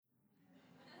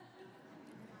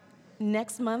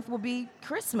next month will be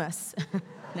Christmas.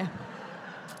 No.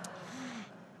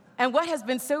 And what has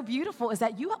been so beautiful is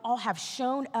that you all have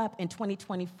shown up in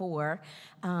 2024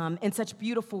 in such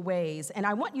beautiful ways. And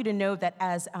I want you to know that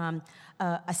as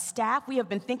a staff, we have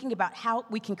been thinking about how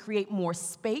we can create more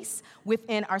space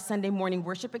within our Sunday morning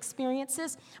worship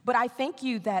experiences. But I thank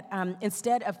you that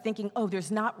instead of thinking, oh,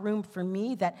 there's not room for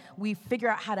me, that we figure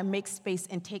out how to make space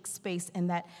and take space, and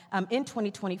that in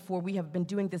 2024, we have been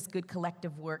doing this good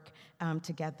collective work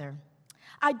together.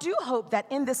 I do hope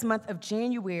that in this month of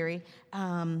January,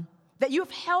 that you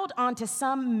have held on to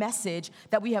some message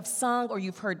that we have sung or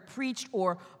you've heard preached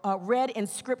or read in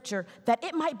Scripture, that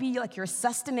it might be like your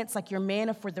sustenance, like your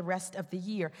manna for the rest of the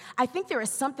year. I think there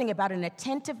is something about an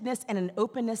attentiveness and an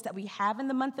openness that we have in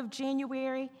the month of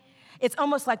January. It's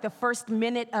almost like the first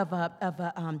minute of a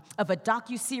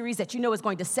docuseries that you know is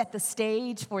going to set the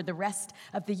stage for the rest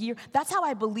of the year. That's how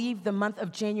I believe the month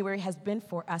of January has been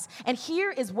for us. And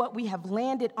here is what we have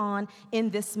landed on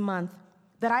in this month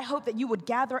that I hope that you would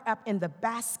gather up in the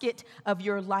basket of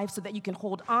your life so that you can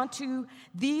hold on to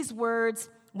these words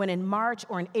when in March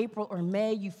or in April or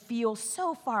May you feel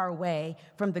so far away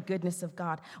from the goodness of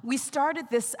God. We started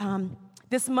this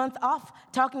month off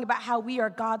talking about how we are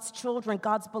God's children,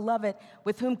 God's beloved,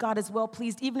 with whom God is well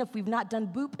pleased, even if we've not done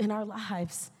boop in our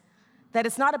lives. That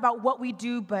it's not about what we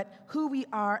do, but who we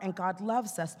are, and God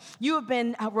loves us. You have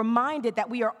been reminded that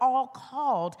we are all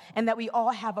called and that we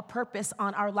all have a purpose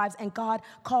on our lives, and God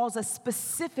calls us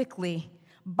specifically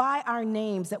by our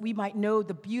names that we might know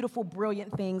the beautiful,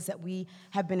 brilliant things that we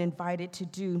have been invited to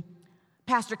do.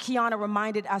 Pastor Kiana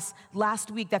reminded us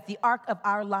last week that the arc of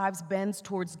our lives bends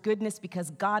towards goodness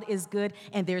because God is good,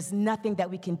 and there's nothing that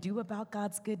we can do about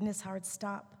God's goodness. Hard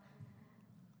stop.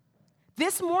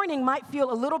 This morning might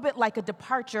feel a little bit like a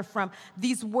departure from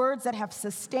these words that have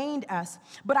sustained us,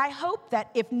 but I hope that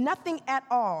if nothing at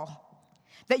all,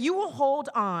 that you will hold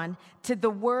on to the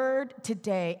word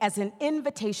today as an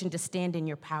invitation to stand in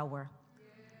your power,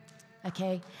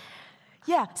 okay?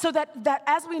 Yeah, so that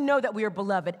as we know that we are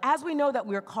beloved, as we know that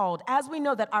we are called, as we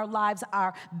know that our lives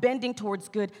are bending towards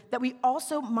good, that we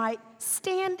also might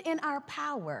stand in our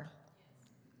power.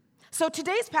 So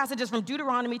today's passage is from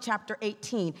Deuteronomy chapter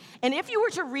 18. And if you were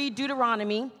to read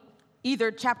Deuteronomy,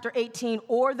 either chapter 18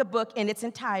 or the book in its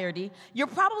entirety, you're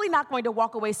probably not going to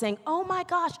walk away saying, oh my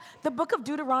gosh, the book of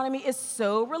Deuteronomy is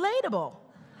so relatable.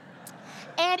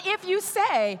 And if you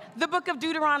say the book of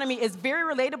Deuteronomy is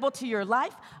very relatable to your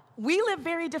life, we live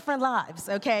very different lives,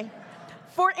 okay?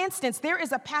 For instance, there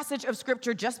is a passage of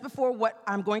scripture just before what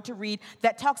I'm going to read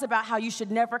that talks about how you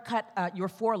should never cut your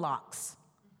forelocks.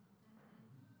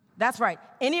 That's right.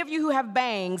 Any of you who have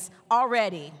bangs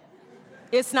already,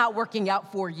 it's not working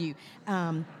out for you.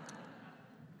 And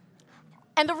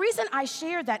the reason I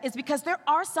share that is because there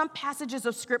are some passages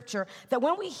of Scripture that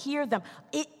when we hear them,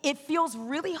 it feels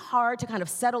really hard to kind of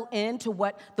settle into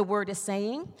what the Word is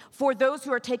saying. For those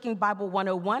who are taking Bible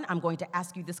 101, I'm going to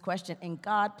ask you this question, and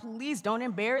God, please don't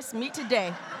embarrass me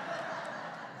today.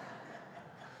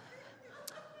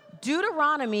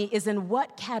 Deuteronomy is in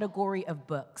what category of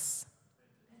books?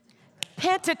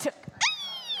 Pentateuch.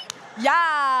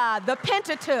 Yeah, the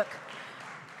Pentateuch.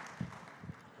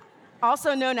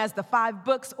 Also known as the 5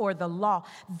 books or the law.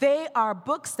 They are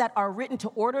books that are written to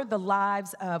order the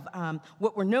lives of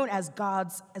what were known as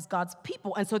God's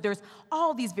people. And so there's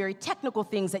all these very technical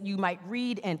things that you might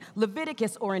read in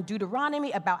Leviticus or in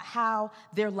Deuteronomy about how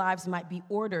their lives might be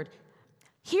ordered.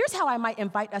 Here's how I might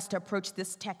invite us to approach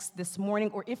this text this morning,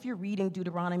 or if you're reading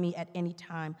Deuteronomy at any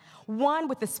time. One,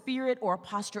 with a spirit or a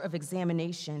posture of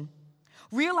examination,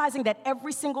 realizing that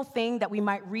every single thing that we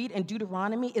might read in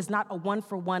Deuteronomy is not a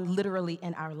one-for-one literally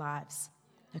in our lives,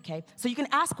 okay? So you can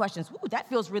ask questions. Ooh, that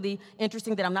feels really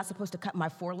interesting that I'm not supposed to cut my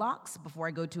forelocks before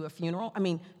I go to a funeral. I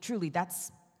mean, truly,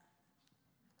 that's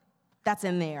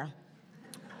in there.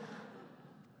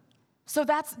 So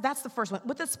that's the first one,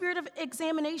 with a spirit of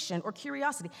examination or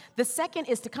curiosity. The second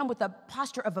is to come with a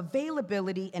posture of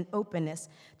availability and openness,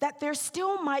 that there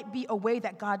still might be a way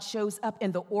that God shows up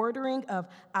in the ordering of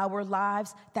our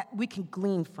lives that we can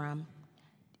glean from.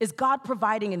 Is God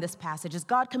providing in this passage? Is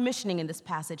God commissioning in this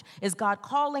passage? Is God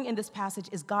calling in this passage?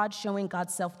 Is God showing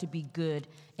God's self to be good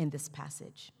in this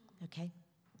passage? Okay?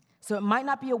 So it might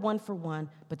not be a one-for-one,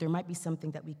 but there might be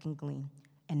something that we can glean.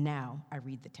 And now I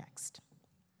read the text.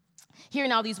 Hear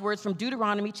now these words from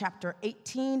Deuteronomy chapter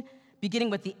 18, beginning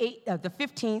with the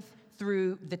 15th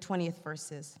through the 20th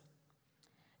verses.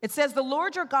 It says, "The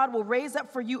Lord your God will raise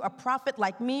up for you a prophet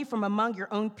like me from among your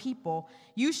own people.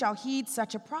 You shall heed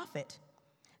such a prophet.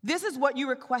 This is what you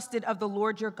requested of the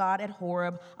Lord your God at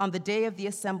Horeb on the day of the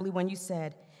assembly when you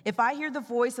said, If I hear the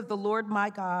voice of the Lord my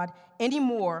God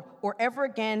anymore or ever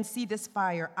again see this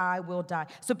fire, I will die.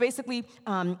 So basically,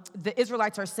 the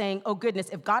Israelites are saying, oh goodness,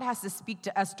 if God has to speak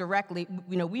to us directly,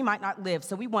 we might not live.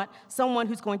 So we want someone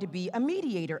who's going to be a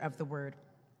mediator of the word.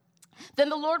 Then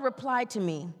the Lord replied to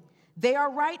me, they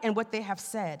are right in what they have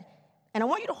said. And I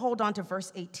want you to hold on to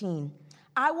verse 18.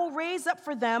 I will raise up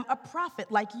for them a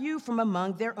prophet like you from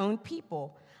among their own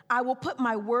people. I will put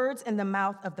my words in the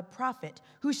mouth of the prophet,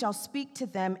 who shall speak to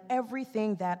them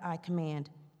everything that I command.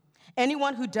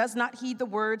 Anyone who does not heed the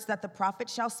words that the prophet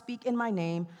shall speak in my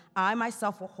name, I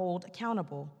myself will hold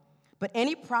accountable. But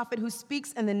any prophet who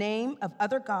speaks in the name of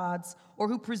other gods, or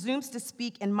who presumes to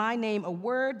speak in my name a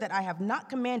word that I have not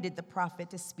commanded the prophet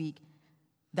to speak,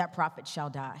 that prophet shall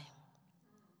die.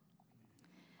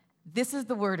 This is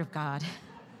the word of God.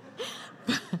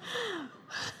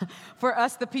 For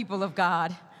us, the people of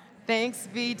God. Thanks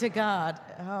be to God.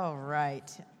 All right.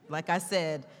 Like I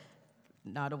said,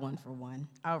 not a one for one.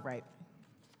 All right.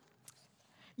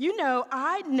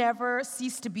 I never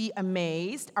cease to be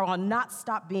amazed, or I'll not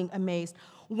stop being amazed,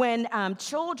 when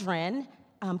children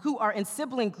who are in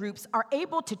sibling groups are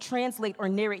able to translate or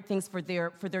narrate things for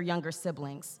their younger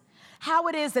siblings. How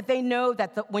it is that they know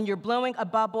that when you're blowing a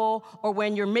bubble or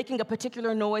when you're making a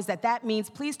particular noise, that means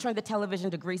please turn the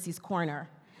television to Gracie's Corner.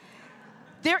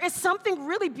 There is something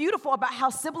really beautiful about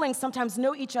how siblings sometimes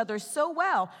know each other so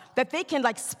well that they can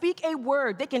speak a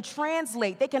word, they can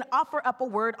translate, they can offer up a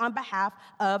word on behalf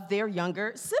of their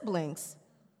younger siblings.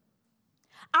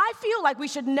 I feel like we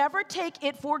should never take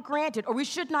it for granted, or we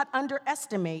should not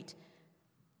underestimate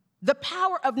the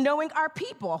power of knowing our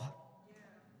people.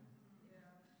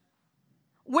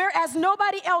 Whereas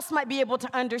nobody else might be able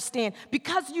to understand,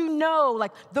 because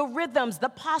the rhythms, the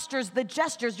postures, the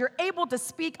gestures, you're able to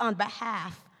speak on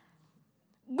behalf.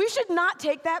 We should not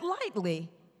take that lightly.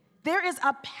 There is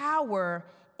a power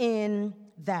in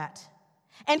that.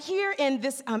 And here in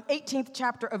this 18th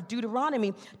chapter of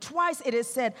Deuteronomy, twice it is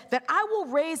said that I will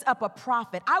raise up a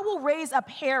prophet, I will raise up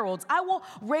heralds, I will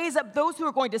raise up those who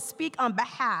are going to speak on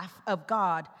behalf of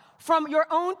God from your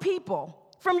own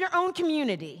people, from your own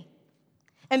community.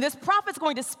 And this prophet's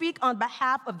going to speak on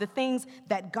behalf of the things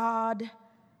that God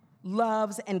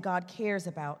loves and God cares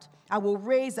about. I will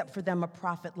raise up for them a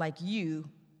prophet like you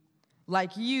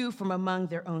from among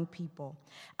their own people.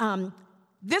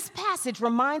 This passage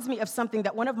reminds me of something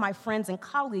that one of my friends and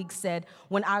colleagues said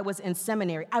when I was in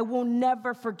seminary. I will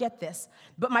never forget this.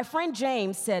 But my friend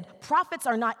James said, prophets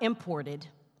are not imported.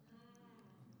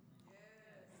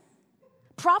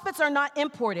 Prophets are not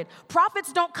imported.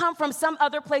 Prophets don't come from some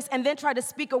other place and then try to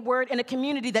speak a word in a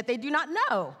community that they do not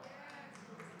know.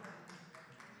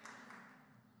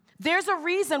 There's a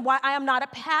reason why I am not a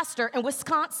pastor in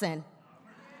Wisconsin.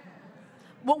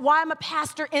 Well, why I'm a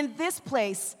pastor in this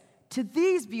place to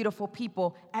these beautiful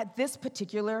people at this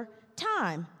particular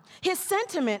time. His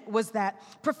sentiment was that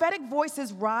prophetic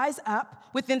voices rise up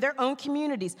within their own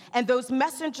communities, and those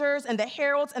messengers and the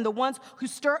heralds and the ones who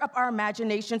stir up our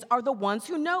imaginations are the ones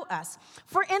who know us.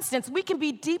 For instance, we can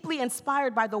be deeply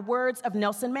inspired by the words of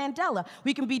Nelson Mandela.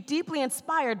 We can be deeply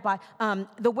inspired by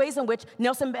the ways in which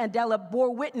Nelson Mandela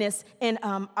bore witness in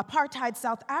apartheid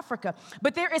South Africa.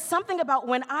 But there is something about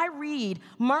when I read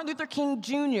Martin Luther King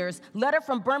Jr.'s letter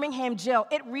from Birmingham jail,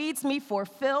 it reads me for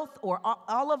filth, or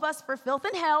all of us for filth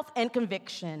and health and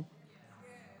conviction.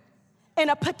 In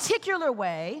a particular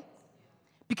way,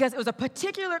 because it was a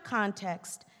particular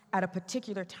context at a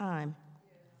particular time.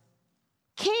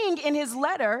 King, in his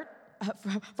letter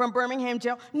from Birmingham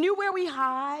jail, knew where we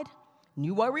hide,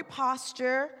 knew where we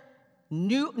posture,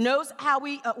 knows how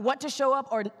we want to show up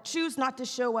or choose not to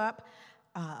show up,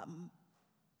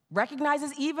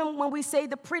 recognizes even when we say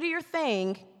the prettier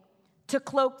thing to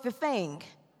cloak the thing.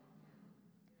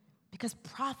 Because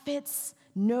prophets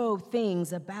know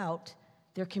things about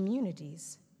their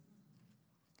communities.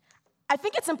 I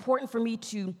think it's important for me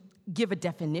to give a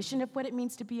definition of what it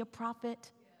means to be a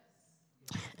prophet.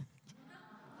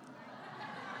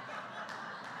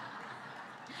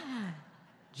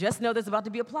 Just know there's about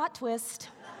to be a plot twist.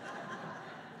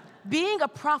 Being a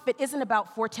prophet isn't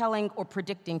about foretelling or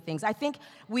predicting things. I think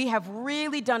we have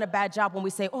really done a bad job when we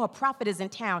say, oh, a prophet is in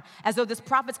town, as though this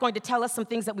prophet's going to tell us some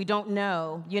things that we don't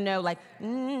know.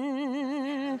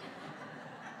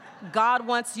 God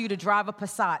wants you to drive a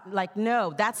Passat.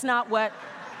 No, that's not what.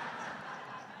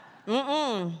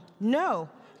 No.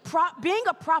 Being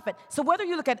a prophet, so whether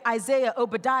you look at Isaiah,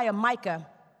 Obadiah, Micah,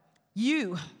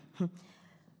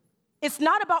 it's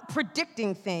not about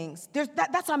predicting things.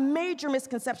 That's a major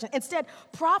misconception. Instead,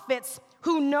 prophets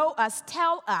who know us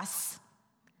tell us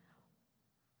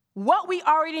what we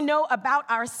already know about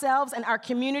ourselves and our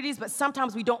communities, but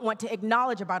sometimes we don't want to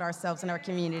acknowledge about ourselves and our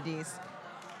communities.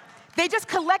 They just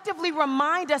collectively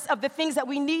remind us of the things that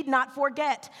we need not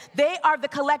forget. They are the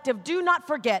collective. Do not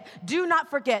forget. Do not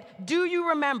forget. Do you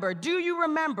remember? Do you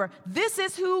remember? This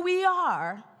is who we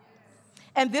are.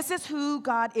 And this is who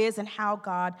God is and how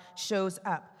God shows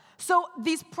up. So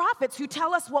these prophets who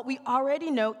tell us what we already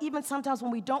know, even sometimes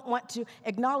when we don't want to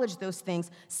acknowledge those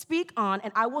things, speak on,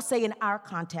 and I will say in our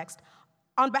context,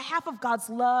 on behalf of God's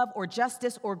love or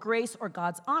justice or grace or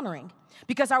God's honoring.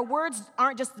 Because our words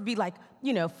aren't just to be like,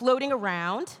 floating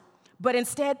around, but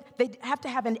instead they have to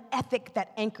have an ethic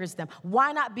that anchors them.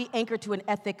 Why not be anchored to an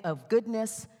ethic of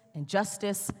goodness and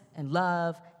justice and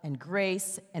love and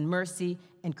grace and mercy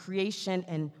and creation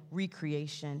and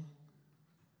recreation?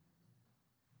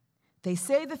 They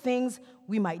say the things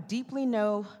we might deeply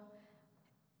know.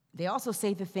 They also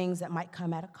say the things that might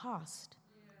come at a cost,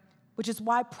 which is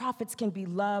why prophets can be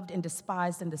loved and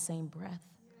despised in the same breath.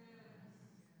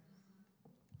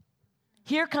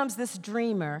 Here comes this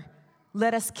dreamer.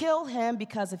 Let us kill him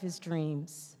because of his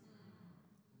dreams.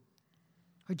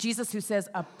 Or Jesus who says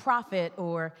a prophet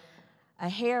or a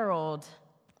herald,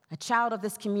 a child of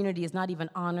this community is not even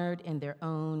honored in their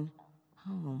own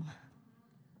home.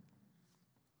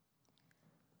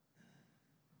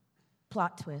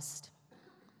 Plot twist.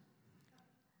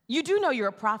 You do know you're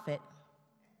a prophet.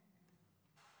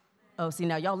 Oh, see,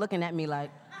 now y'all looking at me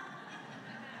like,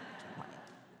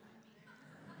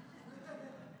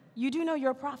 you do know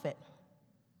you're a prophet.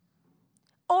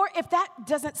 Or if that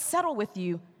doesn't settle with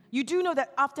you, you do know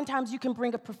that oftentimes you can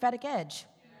bring a prophetic edge.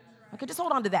 Okay, just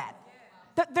hold on to that.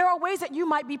 That there are ways that you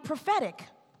might be prophetic.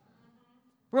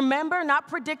 Remember, not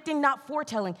predicting, not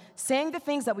foretelling, saying the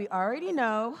things that we already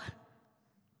know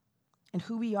and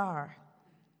who we are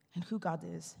and who God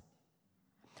is.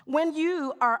 When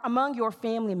you are among your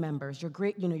family members, your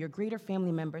greater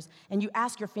family members, and you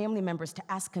ask your family members to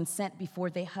ask consent before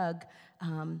they hug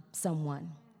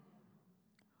someone.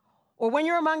 Or when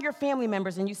you're among your family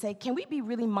members and you say, can we be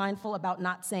really mindful about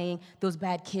not saying those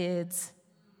bad kids?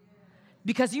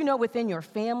 Because you know within your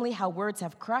family how words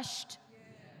have crushed.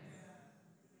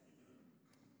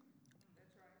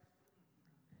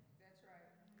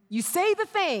 You say the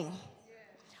thing.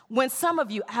 When some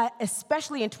of you,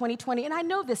 especially in 2020, and I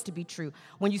know this to be true,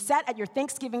 when you sat at your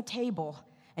Thanksgiving table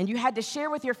and you had to share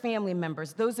with your family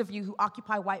members, those of you who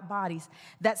occupy white bodies,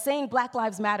 that saying Black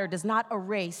Lives Matter does not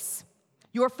erase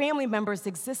your family members'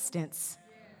 existence.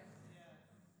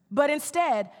 But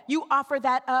instead, you offer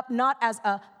that up not as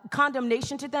a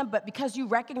condemnation to them, but because you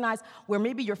recognize where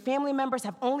maybe your family members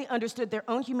have only understood their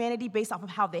own humanity based off of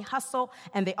how they hustle,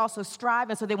 and they also strive,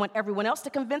 and so they want everyone else to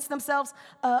convince themselves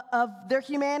of their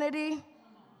humanity.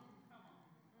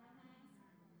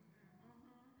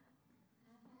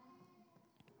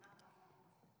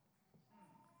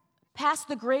 Pass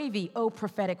the gravy, O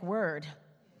prophetic word.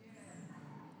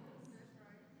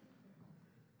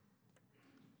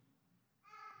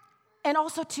 And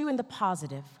also, too, in the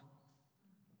positive.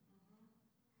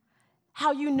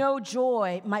 How you know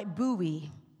joy might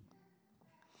buoy.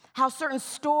 How certain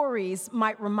stories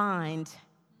might remind.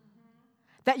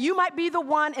 That you might be the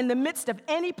one in the midst of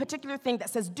any particular thing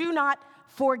that says, do not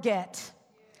forget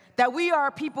that we are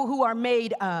people who are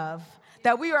made of,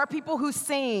 that we are people who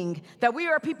sing, that we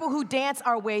are people who dance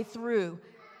our way through.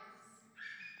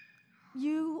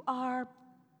 You are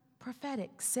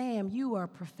prophetic. Sam, you are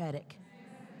prophetic.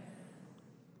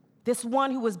 This one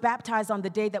who was baptized on the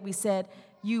day that we said,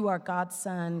 you are God's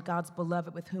son, God's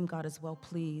beloved, with whom God is well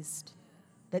pleased.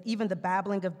 That even the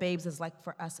babbling of babes is like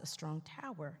for us a strong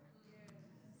tower.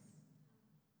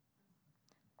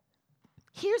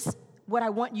 Here's what I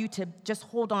want you to just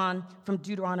hold on from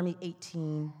Deuteronomy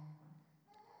 18.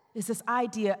 Is this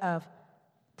idea of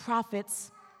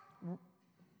prophets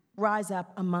rise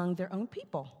up among their own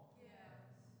people.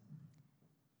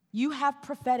 You have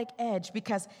prophetic edge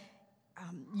because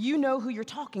you know who you're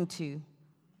talking to,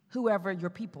 whoever your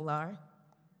people are.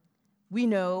 We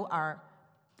know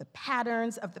the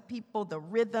patterns of the people, the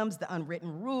rhythms, the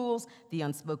unwritten rules, the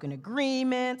unspoken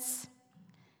agreements.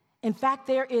 In fact,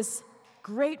 there is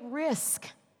great risk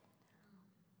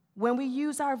when we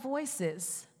use our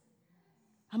voices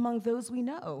among those we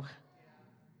know.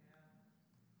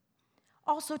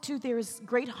 Also, too, there is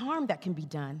great harm that can be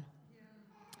done,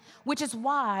 which is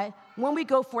why when we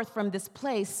go forth from this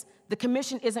place, the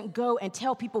commission isn't go and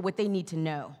tell people what they need to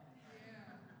know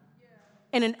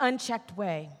in an unchecked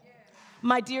way.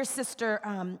 My dear sister,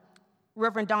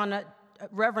 Reverend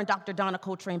Dr. Donna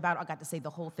Coltrane Battle, I got to say the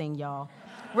whole thing, y'all.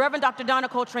 Reverend Dr. Donna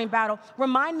Coltrane Battle,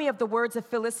 remind me of the words of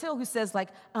Phyllis Hill, who says,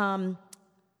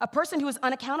 A person who is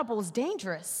unaccountable is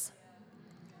dangerous.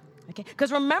 Okay?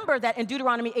 Because remember that in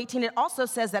Deuteronomy 18, it also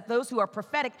says that those who are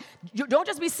prophetic, you don't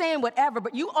just be saying whatever,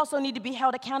 but you also need to be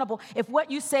held accountable if what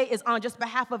you say is on just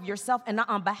behalf of yourself and not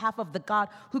on behalf of the God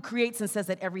who creates and says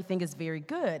that everything is very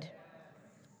good.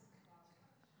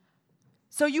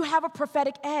 So you have a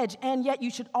prophetic edge, and yet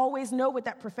you should always know with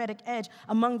that prophetic edge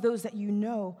among those that you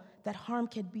know that harm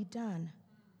can be done.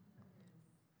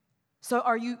 So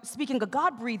are you speaking a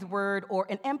God-breathed word or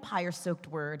an empire-soaked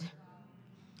word?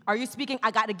 Are you speaking,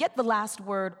 I got to get the last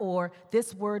word, or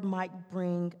this word might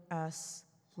bring us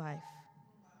life?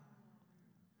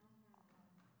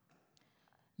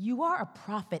 You are a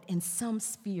prophet in some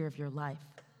sphere of your life.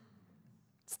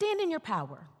 Stand in your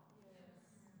power.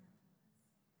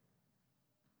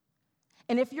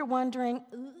 And if you're wondering,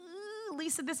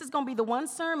 Lisa, this is going to be the one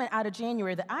sermon out of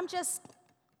January that I'm just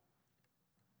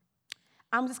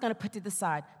going to put to the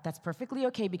side. That's perfectly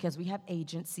okay because we have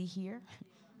agency here.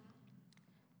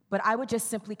 But I would just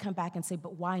simply come back and say,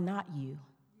 but why not you?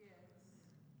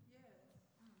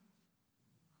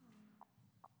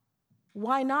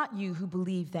 Why not you who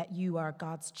believe that you are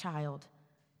God's child,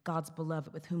 God's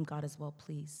beloved, with whom God is well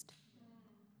pleased?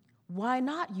 Why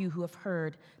not you who have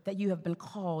heard that you have been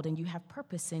called and you have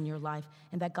purpose in your life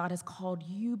and that God has called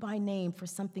you by name for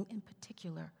something in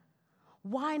particular?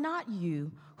 Why not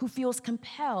you who feels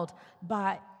compelled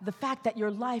by the fact that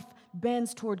your life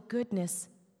bends toward goodness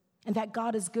and that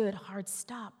God is good, hard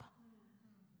stop?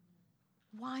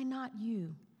 Why not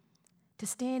you to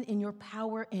stand in your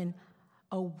power in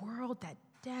a world that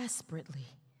desperately,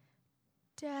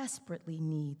 desperately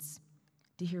needs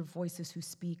to hear voices who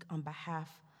speak on behalf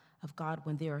of God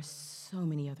when there are so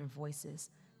many other voices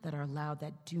that are loud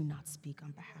that do not speak on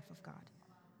behalf of God?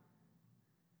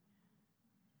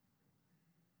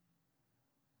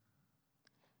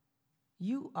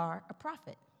 You are a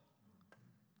prophet.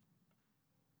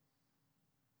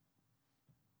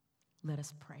 Let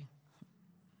us pray.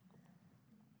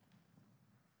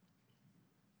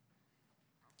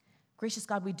 Gracious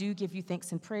God, we do give you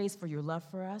thanks and praise for your love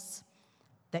for us,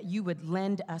 that you would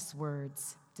lend us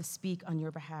words to speak on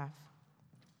your behalf.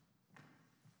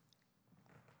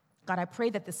 God, I pray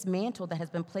that this mantle that has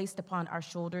been placed upon our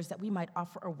shoulders, that we might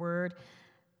offer a word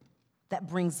that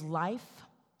brings life,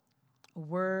 a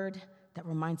word that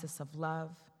reminds us of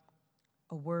love,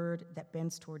 a word that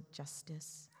bends toward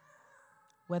justice,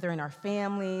 whether in our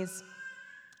families,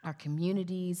 our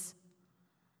communities.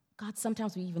 God,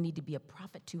 sometimes we even need to be a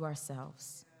prophet to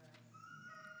ourselves.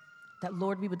 That,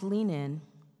 Lord, we would lean in,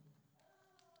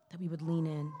 that we would lean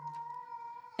in.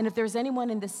 And if there's anyone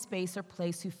in this space or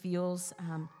place who feels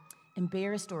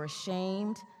embarrassed or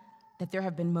ashamed, that there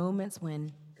have been moments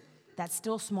when that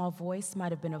still small voice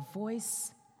might have been a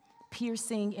voice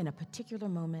piercing in a particular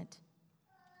moment.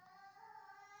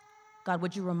 God,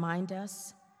 would you remind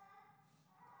us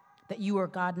that you are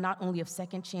God not only of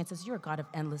second chances, you're a God of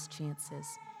endless chances.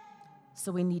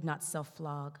 So we need not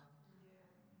self-flog.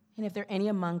 And if there are any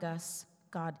among us,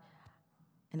 God,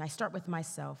 and I start with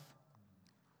myself,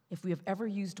 if we have ever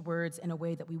used words in a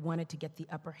way that we wanted to get the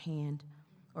upper hand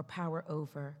or power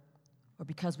over, or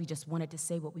because we just wanted to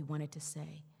say what we wanted to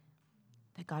say,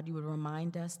 that God, you would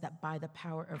remind us that by the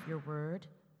power of your word,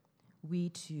 we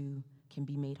too can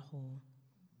be made whole,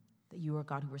 that you are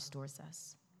God who restores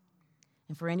us.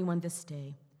 And for anyone this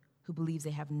day who believes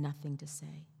they have nothing to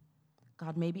say,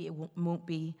 God, maybe it won't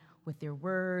be with their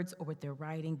words or with their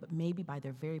writing, but maybe by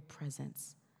their very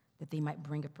presence, that they might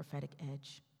bring a prophetic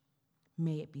edge.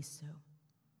 May it be so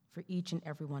for each and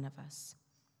every one of us,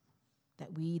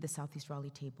 that we, the Southeast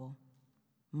Raleigh table,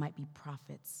 might be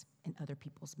prophets in other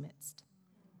people's midst.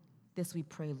 This we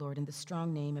pray, Lord, in the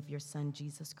strong name of your Son,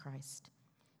 Jesus Christ.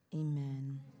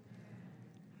 Amen.